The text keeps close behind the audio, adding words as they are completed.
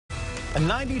A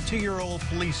 92-year-old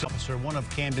police officer, one of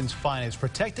Camden's finest,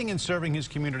 protecting and serving his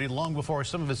community long before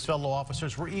some of his fellow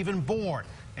officers were even born,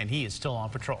 and he is still on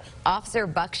patrol. Officer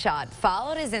Buckshot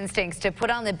followed his instincts to put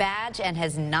on the badge and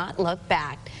has not looked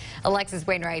back. Alexis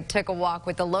Wainwright took a walk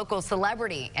with a local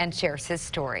celebrity and shares his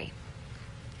story.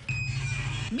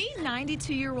 Meet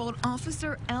 92-year-old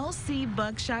Officer L.C.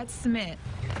 Buckshot Smith.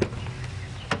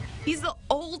 He's the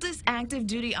oldest active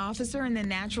duty officer in the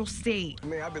natural state.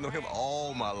 Man, I've been knowing him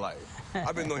all my life.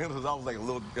 I've been knowing him since I was like a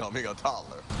little, maybe a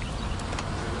toddler.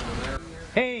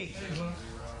 Hey.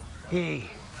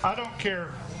 I don't care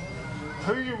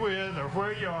who you're with or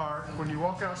where you are, when you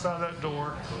walk outside that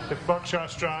door, if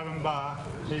Buckshot's driving by,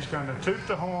 he's going to toot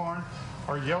the horn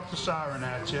or yelp the siren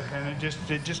at you, and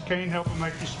it just can't help but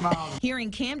make you smile. Here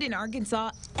in Camden,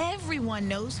 Arkansas, everyone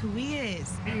knows who he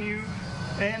is. He knew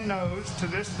and knows to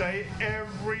this day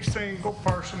every single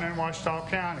person in Ouachita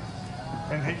County.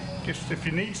 And he just, if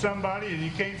you need somebody and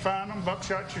you can't find them,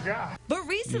 Buckshot's your guy. But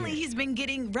recently, he's been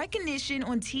getting recognition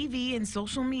on TV and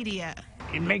social media.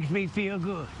 It makes me feel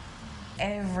good.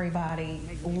 Everybody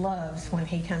loves when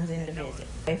he comes in to visit.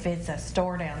 If it's a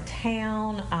store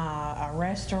downtown, a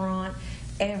restaurant,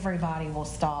 everybody will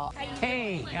stop.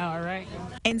 Hey, all right.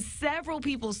 And several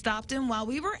people stopped him while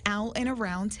we were out and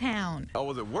around town. I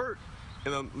was at work,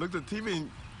 and I looked at the TV,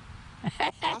 and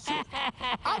I said,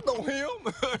 I know him.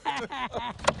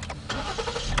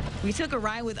 We took a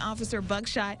ride with Officer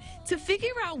Buckshot to figure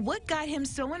out what got him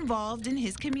so involved in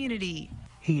his community.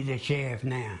 He's a sheriff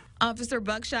now. Officer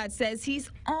Buckshot says he's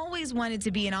always wanted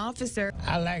to be an officer.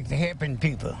 I like helping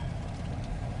people.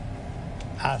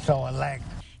 I saw a lack.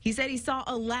 He said he saw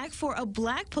a lack for a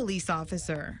black police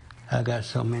officer. I got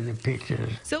so many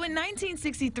pictures. So in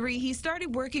 1963, he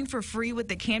started working for free with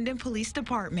the Camden Police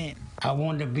Department. I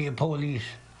wanted to be a police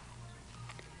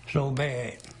so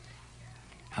bad.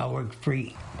 I worked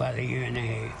free about a year and a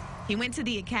half. He went to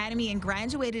the academy and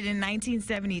graduated in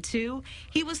 1972.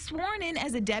 He was sworn in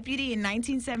as a deputy in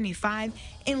 1975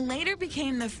 and later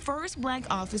became the first black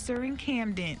officer in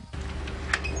Camden.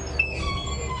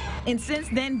 And since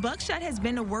then, Buckshot has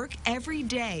been to work every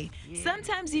day.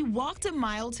 Sometimes he walked a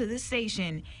mile to the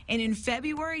station, and in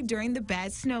February during the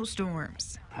bad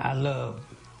snowstorms. I love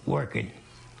working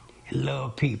and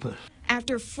love people.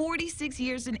 After 46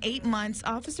 years and 8 months,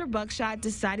 Officer Buckshot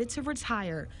decided to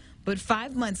retire. But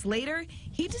 5 months later,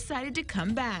 he decided to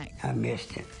come back. I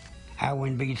missed it. I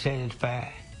wouldn't be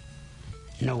satisfied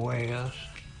nowhere else.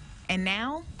 And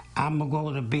now? I'm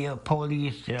going to be a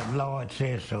police, the Lord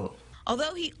says so.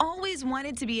 Although he always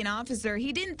wanted to be an officer,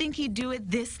 he didn't think he'd do it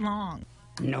this long.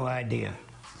 No idea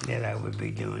that I would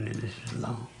be doing it this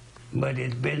long. But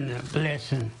it's been a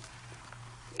blessing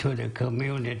to the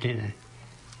community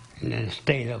in the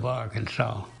state of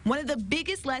Arkansas. One of the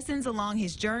biggest lessons along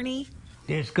his journey: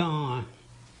 this gun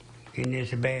and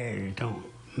this badge don't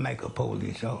make a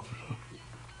police officer.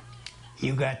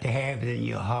 You got to have it in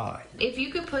your heart. If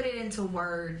you could put it into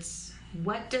words,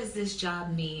 what does this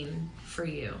job mean for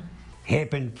you?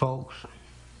 Helping folks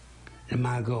is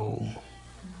my goal.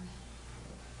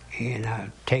 And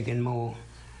I've taken more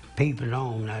people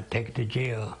on. I take to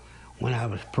jail when I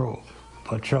was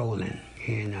patrolling.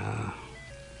 And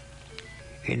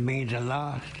it means a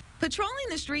lot. Patrolling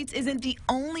the streets isn't the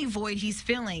only void he's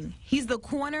filling. He's the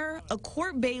coroner, a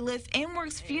court bailiff, and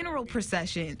works funeral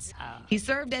processions. He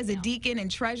served as a deacon and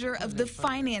treasurer of the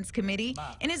finance committee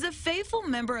and is a faithful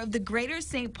member of the Greater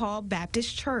St. Paul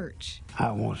Baptist Church. I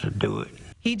want to do it.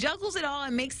 He juggles it all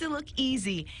and makes it look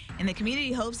easy, and the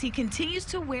community hopes he continues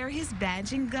to wear his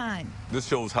badge and gun. This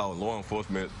shows how law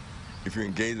enforcement, if you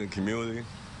engage in the community,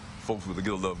 folks will get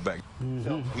a love back.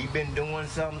 So he been doing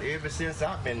something ever since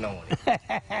I've been knowing it.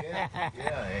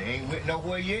 yeah, ain't went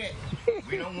nowhere yet.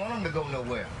 We don't want him to go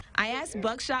nowhere. I asked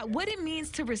Buckshot what it means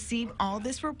to receive all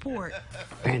this report.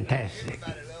 Fantastic.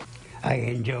 I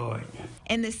enjoyed.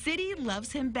 And the city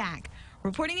loves him back.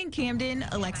 Reporting in Camden,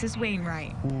 Alexis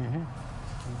Wainwright.